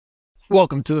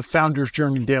Welcome to the Founder's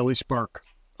Journey Daily Spark.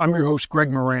 I'm your host,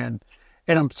 Greg Moran,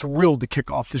 and I'm thrilled to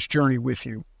kick off this journey with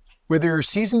you. Whether you're a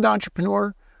seasoned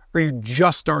entrepreneur or you're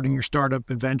just starting your startup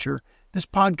adventure, this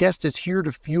podcast is here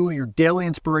to fuel your daily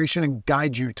inspiration and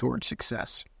guide you towards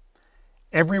success.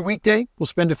 Every weekday, we'll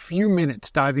spend a few minutes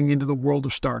diving into the world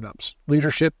of startups,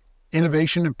 leadership,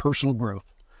 innovation, and personal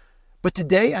growth. But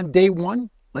today, on day one,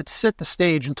 let's set the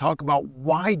stage and talk about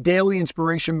why daily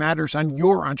inspiration matters on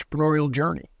your entrepreneurial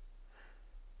journey.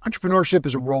 Entrepreneurship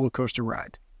is a roller coaster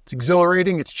ride. It's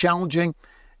exhilarating, it's challenging,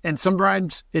 and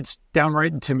sometimes it's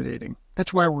downright intimidating.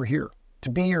 That's why we're here, to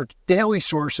be your daily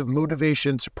source of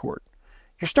motivation and support.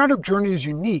 Your startup journey is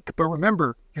unique, but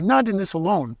remember, you're not in this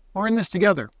alone. We're in this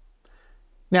together.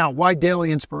 Now, why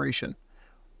daily inspiration?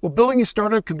 Well, building a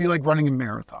startup can be like running a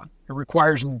marathon. It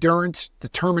requires endurance,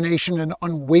 determination, and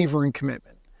unwavering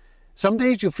commitment. Some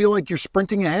days you'll feel like you're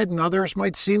sprinting ahead, and others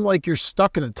might seem like you're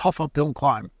stuck in a tough uphill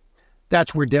climb.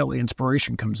 That's where daily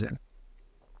inspiration comes in.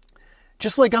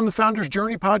 Just like on the Founder's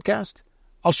Journey podcast,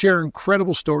 I'll share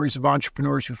incredible stories of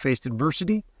entrepreneurs who faced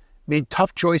adversity, made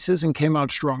tough choices, and came out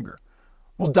stronger.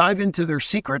 We'll dive into their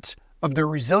secrets of their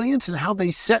resilience and how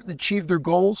they set and achieve their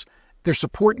goals, their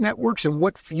support networks, and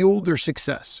what fueled their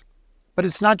success. But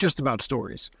it's not just about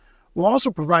stories. We'll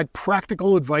also provide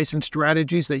practical advice and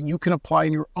strategies that you can apply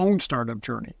in your own startup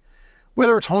journey.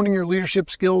 Whether it's honing your leadership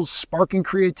skills, sparking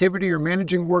creativity, or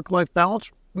managing work-life balance,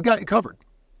 we got you covered.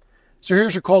 So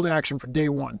here's your call to action for day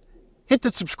one. Hit the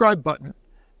subscribe button.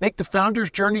 Make the Founder's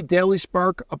Journey Daily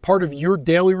Spark a part of your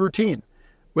daily routine.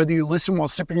 Whether you listen while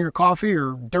sipping your coffee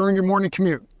or during your morning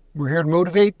commute, we're here to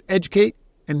motivate, educate,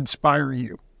 and inspire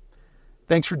you.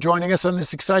 Thanks for joining us on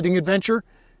this exciting adventure.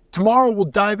 Tomorrow, we'll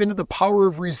dive into the power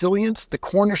of resilience, the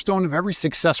cornerstone of every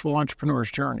successful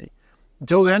entrepreneur's journey.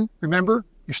 Until then, remember,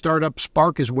 your startup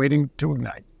spark is waiting to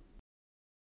ignite.